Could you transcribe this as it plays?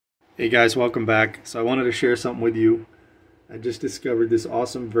Hey guys, welcome back. So I wanted to share something with you. I just discovered this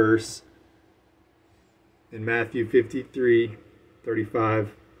awesome verse in Matthew 53:35.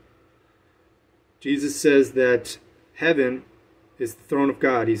 Jesus says that heaven is the throne of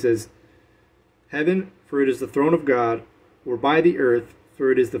God. He says, heaven, for it is the throne of God, or by the earth,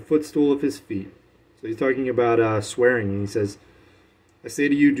 for it is the footstool of his feet. So he's talking about swearing, and he says, I say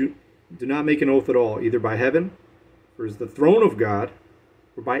to you, do not make an oath at all, either by heaven, for it is the throne of God,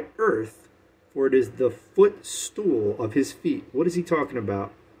 or by earth, for it is the footstool of his feet. What is he talking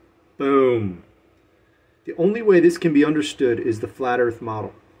about? Boom. The only way this can be understood is the flat earth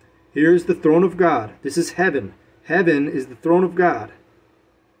model. Here's the throne of God. This is heaven. Heaven is the throne of God.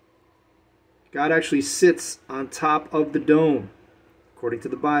 God actually sits on top of the dome, according to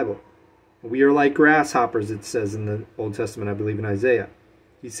the Bible. We are like grasshoppers, it says in the Old Testament, I believe in Isaiah.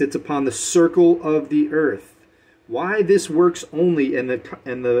 He sits upon the circle of the earth. Why this works only and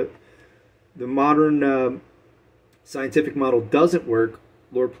the modern scientific model doesn't work,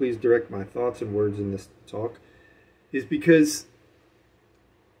 Lord, please direct my thoughts and words in this talk, is because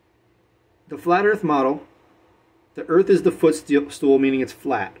the flat earth model, the earth is the footstool, meaning it's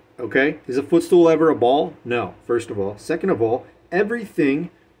flat, okay? Is a footstool ever a ball? No, first of all. Second of all, everything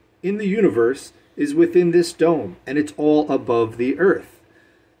in the universe is within this dome, and it's all above the earth.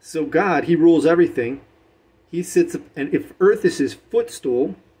 So God, he rules everything. He sits, and if earth is his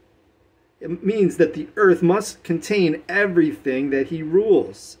footstool, it means that the earth must contain everything that he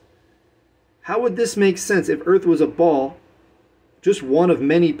rules. How would this make sense if earth was a ball, just one of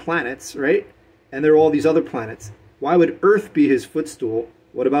many planets, right? And there are all these other planets. Why would earth be his footstool?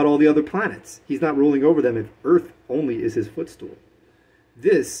 What about all the other planets? He's not ruling over them if earth only is his footstool.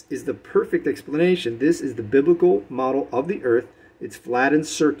 This is the perfect explanation. This is the biblical model of the earth. It's flat and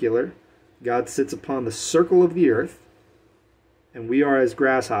circular. God sits upon the circle of the earth, and we are as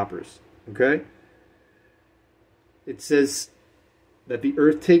grasshoppers, okay? It says that the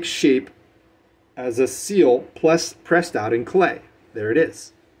earth takes shape as a seal pressed out in clay. There it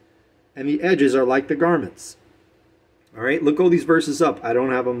is. And the edges are like the garments. All right, look all these verses up. I don't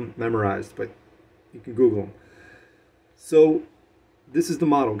have them memorized, but you can Google them. So this is the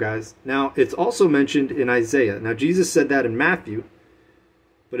model, guys. Now, it's also mentioned in Isaiah. Now, Jesus said that in Matthew,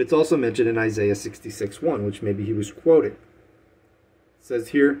 but it's also mentioned in Isaiah 66:1, which maybe he was quoting. It says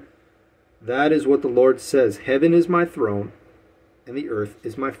here, that is what the Lord says, heaven is my throne, and the earth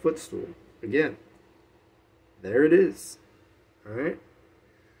is my footstool. Again, there it is. All right?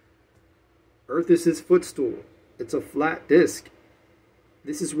 Earth is his footstool. It's a flat disc.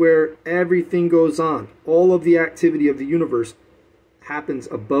 This is where everything goes on. All of the activity of the universe happens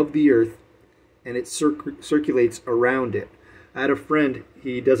above the earth, and it circulates around it. I had a friend,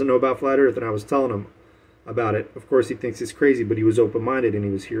 he doesn't know about flat earth, and I was telling him about it. Of course, he thinks it's crazy, but he was open-minded, and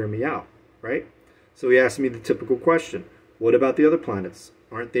he was hearing me out, right? So he asked me the typical question, what about the other planets?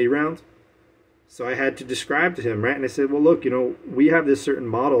 Aren't they round? So I had to describe to him, right? And I said, well, look, we have this certain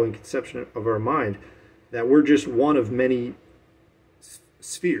model and conception of our mind that we're just one of many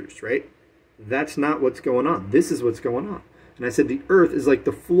spheres, right? That's not what's going on. This is what's going on. And I said, the earth is like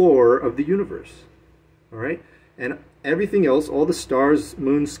the floor of the universe, all right? And everything else, all the stars,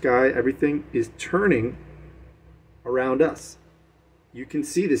 moon, sky, everything is turning around us. You can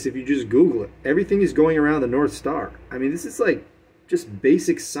see this if you just Google it. Everything is going around the North Star. I mean, this is like just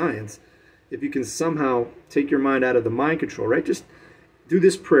basic science. If you can somehow take your mind out of the mind control, right? Just do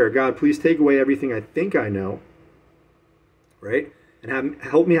this prayer. God, please take away everything I think I know, right? And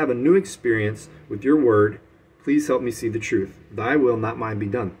help me have a new experience with your word. Please help me see the truth. Thy will, not mine, be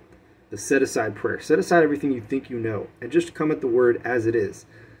done. The set-aside prayer. Set aside everything you think you know, and just come at the word as it is.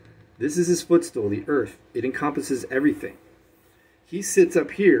 This is his footstool, the earth. It encompasses everything. He sits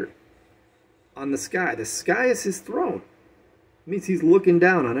up here on the sky. The sky is his throne. It means he's looking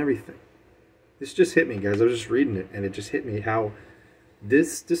down on everything. This just hit me, guys. I was just reading it, and it just hit me how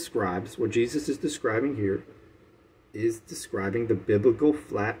this describes, what Jesus is describing here, is describing the biblical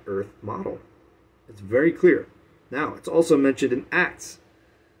flat earth model. It's very clear. Now, it's also mentioned in Acts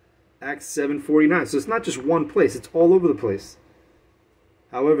 7:49. So it's not just one place. It's all over the place.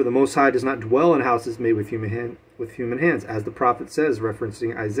 However, the Most High does not dwell in houses made with human hands. As the prophet says,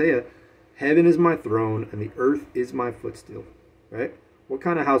 referencing Isaiah, heaven is my throne and the earth is my footstool. Right? What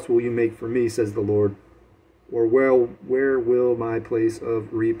kind of house will you make for me, says the Lord? Or where will my place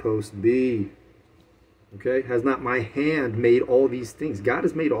of repose be? Okay? Has not my hand made all these things? God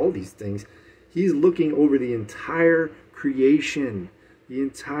has made all these things. He's looking over the entire creation, the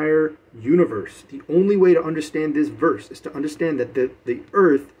entire universe. The only way to understand this verse is to understand that the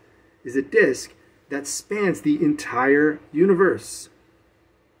earth is a disc that spans the entire universe.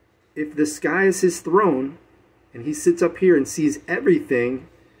 if the sky is his throne and he sits up here and sees everything,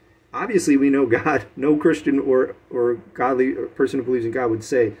 obviously we know God, no Christian or godly person who believes in God would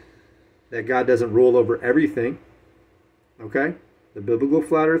say that God doesn't rule over everything. Okay? The biblical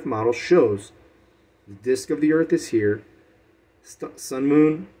flat earth model shows the disk of the earth is here, sun,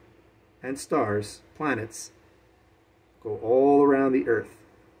 moon, and stars, planets, go all around the earth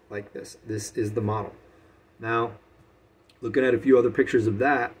like this. This is the model. Now, looking at a few other pictures of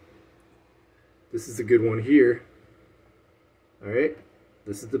that, this is a good one here. All right?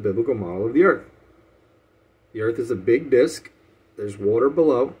 This is the biblical model of the earth. The earth is a big disk. There's water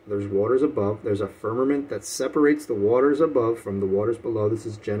below. There's waters above. There's a firmament that separates the waters above from the waters below. This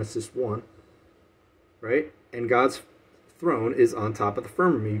is Genesis 1. Right? And God's throne is on top of the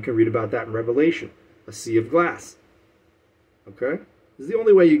firmament. You can read about that in Revelation. A sea of glass. Okay? This is the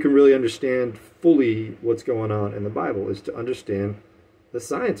only way you can really understand fully what's going on in the Bible, is to understand the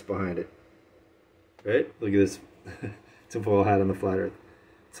science behind it. Right? Look at this tinfoil hat on the flat earth.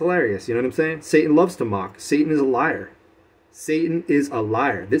 It's hilarious. You know what I'm saying? Satan loves to mock. Satan is a liar. Satan is a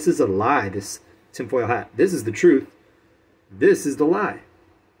liar. This is a lie, this tinfoil hat. This is the truth. This is the lie.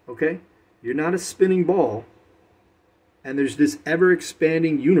 Okay? You're not a spinning ball. And there's this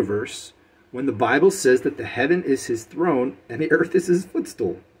ever-expanding universe when the Bible says that the heaven is his throne and the earth is his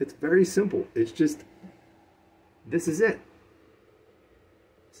footstool. It's very simple. It's just, this is it.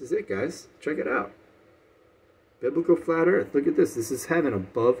 This is it, guys. Check it out. Biblical flat earth. Look at this. This is heaven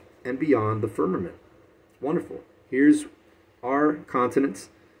above and beyond the firmament. It's wonderful. Here's our continents.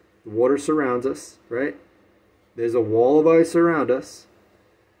 The water surrounds us, right? There's a wall of ice around us,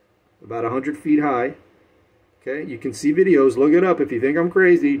 about 100 feet high. Okay, you can see videos. Look it up if you think I'm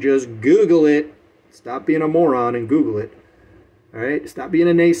crazy. Just Google it. Stop being a moron and Google it. All right? Stop being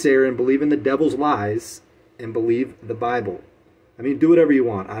a naysayer and believe in the devil's lies and believe the Bible. I mean, do whatever you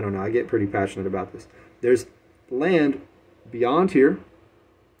want. I don't know. I get pretty passionate about this. There's land beyond here.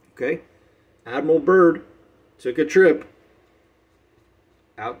 Okay? Admiral Byrd took a trip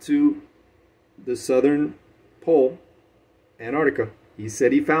out to the southern pole, Antarctica. He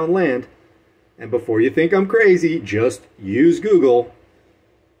said he found land. And before you think I'm crazy, just use Google.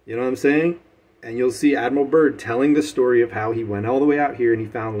 You know what I'm saying? And you'll see Admiral Byrd telling the story of how he went all the way out here and he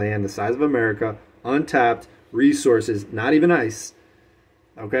found land the size of America, untapped, resources, not even ice.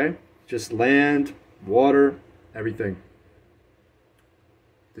 Okay? Just land, water, everything.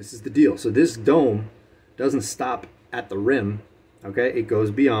 This is the deal. So this dome doesn't stop at the rim. Okay? It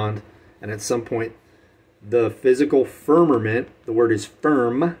goes beyond. And at some point, the physical firmament, the word is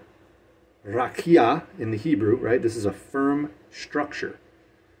firm, rakia in the Hebrew, right? This is a firm structure.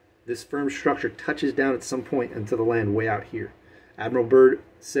 This firm structure touches down at some point into the land way out here. Admiral Byrd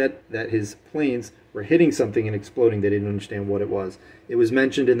said that his planes were hitting something and exploding. They didn't understand what it was. It was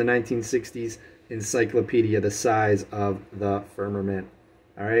mentioned in the 1960s encyclopedia, the size of the firmament.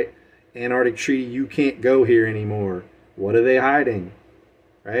 All right? Antarctic Treaty, you can't go here anymore. What are they hiding?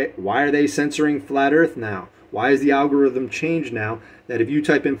 Right? Why are they censoring flat earth now? Why is the algorithm changed now that if you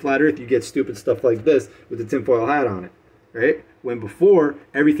type in flat earth, you get stupid stuff like this with the tinfoil hat on it, right? When before,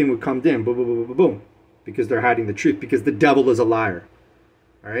 everything would come in, boom, boom, boom, boom, boom, because they're hiding the truth, because the devil is a liar,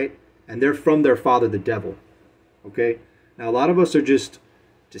 all right? And they're from their father, the devil, okay? Now, a lot of us are just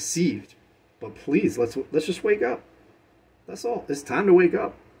deceived, but please, let's just wake up. That's all. It's time to wake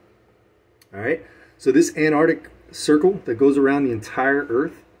up, all right? So this Antarctic circle that goes around the entire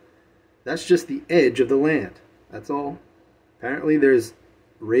earth, that's just the edge of the land. That's all. Apparently there's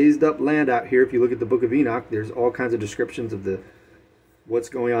raised up land out here. If you look at the book of Enoch, there's all kinds of descriptions of what's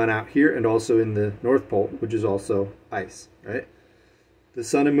going on out here and also in the North Pole, which is also ice, right? The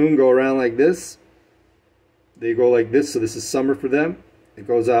sun and moon go around like this. They go like this, so this is summer for them. It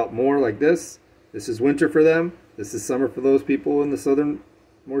goes out more like this. This is winter for them. This is summer for those people in the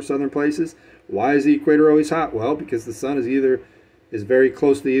more southern places. Why is the equator always hot? Well, because the sun is very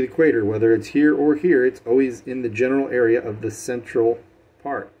close to the equator. Whether it's here or here, it's always in the general area of the central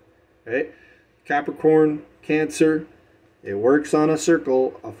part. Right? Capricorn, Cancer, it works on a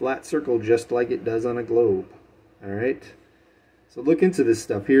circle, a flat circle, just like it does on a globe. All right? So look into this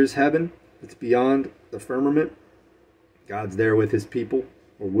stuff. Here's heaven. It's beyond the firmament. God's there with his people,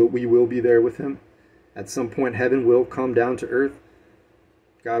 or we will be there with him. At some point, heaven will come down to earth.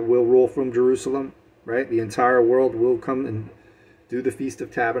 God will rule from Jerusalem, right? The entire world will come and do the Feast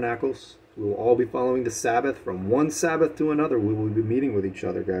of Tabernacles. We will all be following the Sabbath. From one Sabbath to another, we will be meeting with each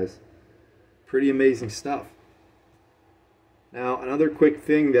other, guys. Pretty amazing stuff. Now, another quick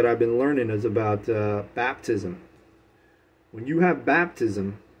thing that I've been learning is about baptism. When you have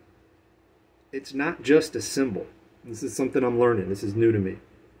baptism, it's not just a symbol. This is something I'm learning. This is new to me.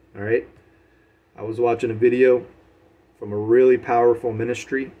 All right. I was watching a video from a really powerful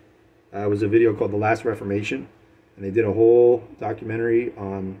ministry. It was a video called The Last Reformation. And they did a whole documentary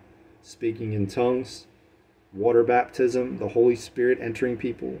on speaking in tongues, water baptism, the Holy Spirit entering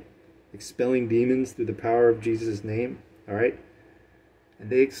people, expelling demons through the power of Jesus' name. All right. And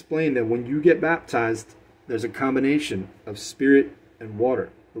they explained that when you get baptized, there's a combination of spirit and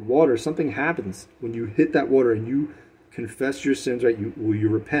water. The water, something happens when you hit that water and you confess your sins, right? You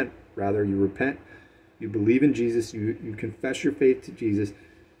repent, rather. You repent. You believe in Jesus. You confess your faith to Jesus.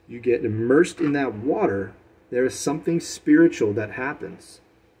 You get immersed in that water. There is something spiritual that happens.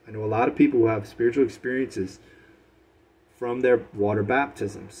 I know a lot of people who have spiritual experiences from their water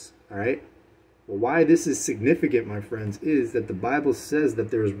baptisms. All right? Well, why this is significant, my friends, is that the Bible says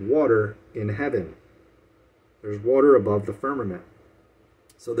that there's water in heaven. There's water above the firmament.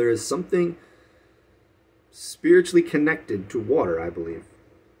 So there is something spiritually connected to water, I believe.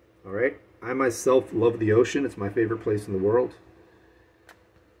 All right? I myself love the ocean. It's my favorite place in the world.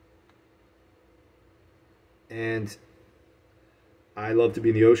 And I love to be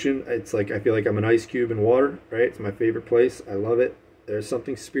in the ocean. It's like I feel like I'm an ice cube in water, right? It's my favorite place. I love it. There's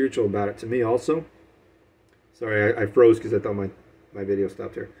something spiritual about it to me also. Sorry, I froze because I thought my video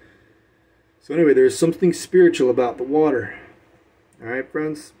stopped here. So anyway, there's something spiritual about the water. All right,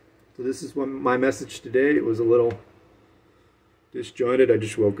 friends? So this is my message today. It was a little disjointed. I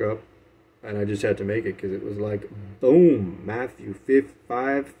just woke up and I just had to make it because it was like, boom, Matthew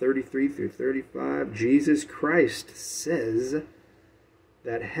 5:33 through 35. Jesus Christ says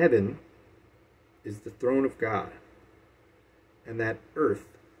that heaven is the throne of God and that earth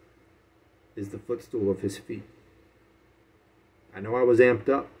is the footstool of his feet. I know I was amped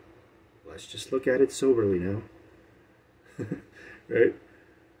up. Let's just look at it soberly now. Right?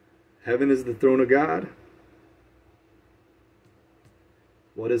 Heaven is the throne of God.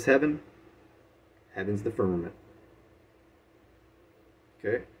 What is heaven? Heaven's the firmament.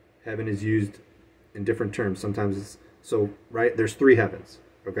 Okay? Heaven is used in different terms. Sometimes it's, so, right, there's three heavens.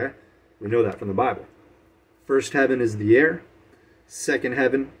 Okay? We know that from the Bible. First heaven is the air. Second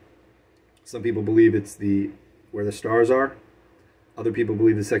heaven, some people believe it's where the stars are. Other people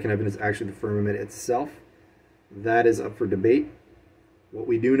believe the second heaven is actually the firmament itself. That is up for debate. What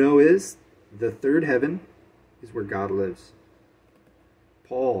we do know is the third heaven is where God lives.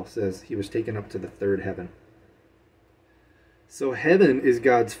 Paul says he was taken up to the third heaven. So heaven is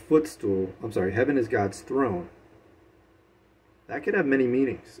God's footstool. I'm sorry, heaven is God's throne. That could have many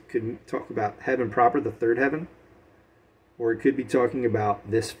meanings. It could talk about heaven proper, the third heaven, or it could be talking about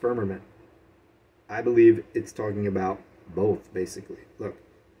this firmament. I believe it's talking about both, basically. Look,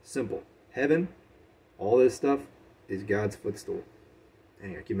 simple. Heaven, all this stuff, is God's footstool.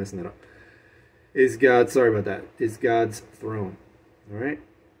 Dang, I keep messing that up. Is God's throne. All right?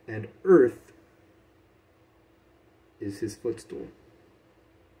 And earth is his footstool.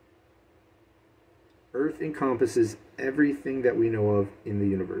 Earth encompasses everything that we know of in the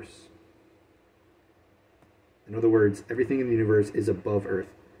universe. In other words, everything in the universe is above earth.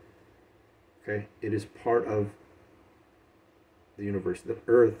 Okay? It is part of the universe. The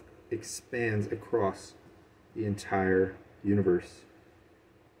earth expands across the entire universe.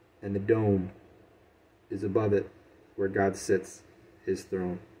 And the dome is above it, where God sits his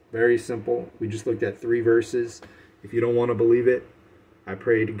throne. Very simple. We just looked at 3 verses. If you don't want to believe it, I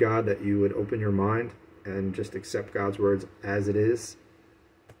pray to God that you would open your mind and just accept God's words as it is.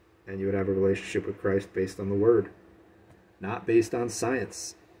 And you would have a relationship with Christ based on the word, not based on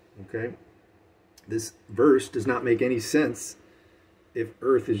science. Okay? This verse does not make any sense if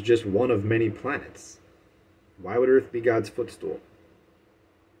Earth is just one of many planets. Why would Earth be God's footstool?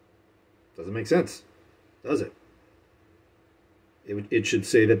 Doesn't make sense, does it? It should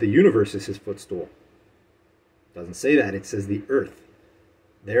say that the universe is his footstool. Doesn't say that. It says the earth.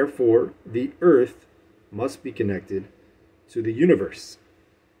 Therefore, the earth must be connected to the universe.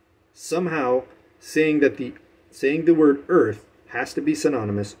 Somehow, saying the word earth has to be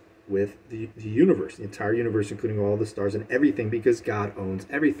synonymous with the universe, the entire universe, including all the stars and everything, because God owns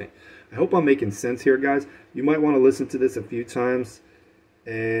everything. I hope I'm making sense here, guys. You might want to listen to this a few times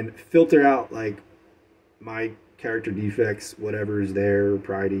and filter out like my character defects, whatever is there,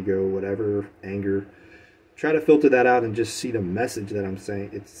 pride, ego, whatever, anger. Try to filter that out and just see the message that I'm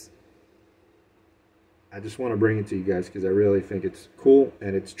saying. I just want to bring it to you guys because I really think it's cool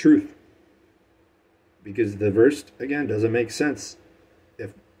and it's truth. Because the verse, again, doesn't make sense.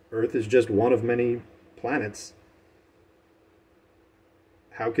 If Earth is just one of many planets,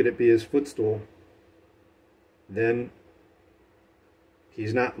 how could it be his footstool? Then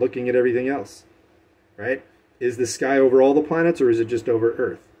he's not looking at everything else, right? Is the sky over all the planets or is it just over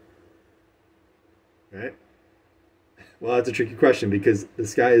Earth? right? Well, that's a tricky question because the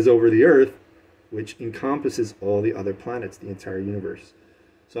sky is over the Earth, which encompasses all the other planets, the entire universe.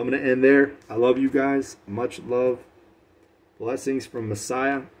 So I'm going to end there. I love you guys. Much love. Blessings from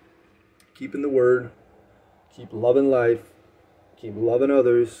Messiah. Keep in the Word. Keep loving life. Keep loving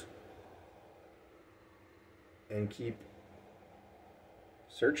others. And keep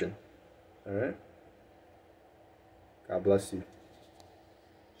searching. All right? God bless you.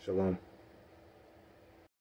 Shalom.